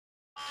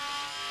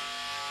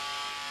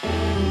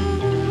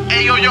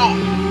Hey, yo.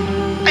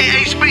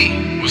 Hey,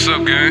 HB. What's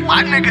up, gang?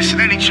 Why niggas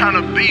steady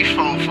tryna beef,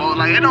 fo?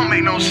 Like, it don't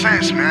make no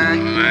sense, man.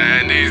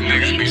 Man, these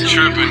niggas be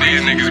tripping. These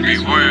niggas be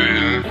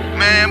weird,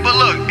 man. But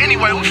look,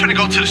 anyway, we finna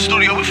go to the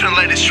studio. We finna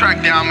lay this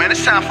track down, man.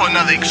 It's time for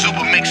another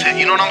EMCEE mix hit.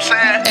 You know what I'm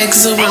saying?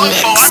 EMCEE but look,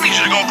 mix. fo, I need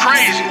you to go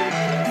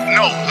crazy.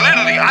 No,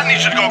 literally, I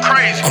need you to go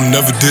crazy. I'm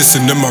never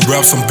dissing in my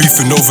raps, I'm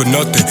beefing over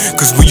nothing.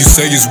 Cause when you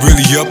say it's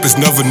really up, it's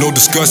never no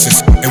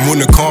discussions. And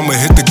when the karma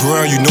hit the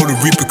ground, you know the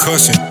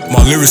repercussion. My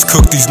lyrics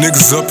cook these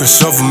niggas up and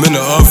shove them in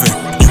the oven.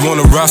 You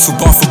wanna wrestle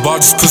bar for bar,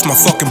 just push my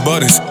fucking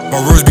buttons.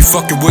 My words be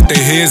fucking with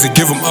their heads and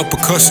give them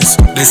uppercussions.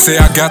 They say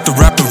I got the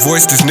rapping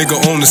voice, this nigga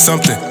own to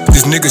something.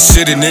 This nigga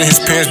shitting in his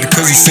pants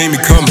because he seen me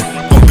coming.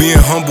 I'm being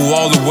humble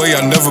all the way,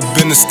 I never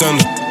been a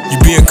stunner. You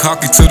being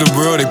cocky to the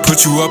world, they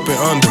put you up and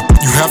under.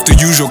 You have to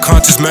use your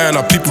conscious mind,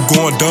 our people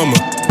going dumber.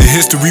 The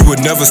history would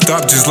never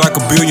stop, just like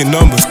a billion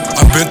numbers.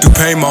 I've been through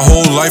pain my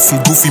whole life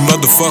from goofy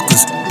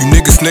motherfuckers. You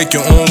niggas snake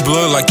your own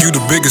blood like you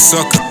the biggest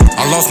sucker.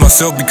 I lost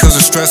myself because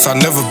of stress, I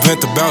never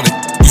bent about it.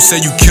 You say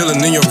you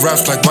killing in your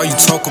raps, like why you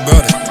talk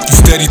about it? You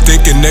steady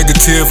thinking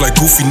negative, like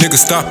goofy nigga,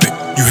 stop it.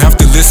 You have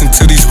to listen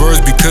to these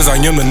words because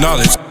I am the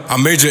knowledge. I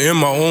major in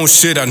my own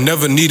shit, I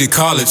never needed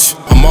college.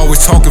 I'm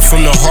always talking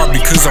from the heart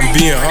because I'm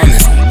being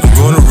honest. I'm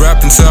gonna rap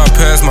until I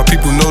pass, my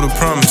people know the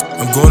promise.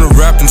 I'm gonna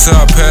rap until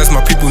I pass,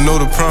 my people know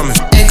the promise.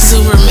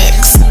 EMCEE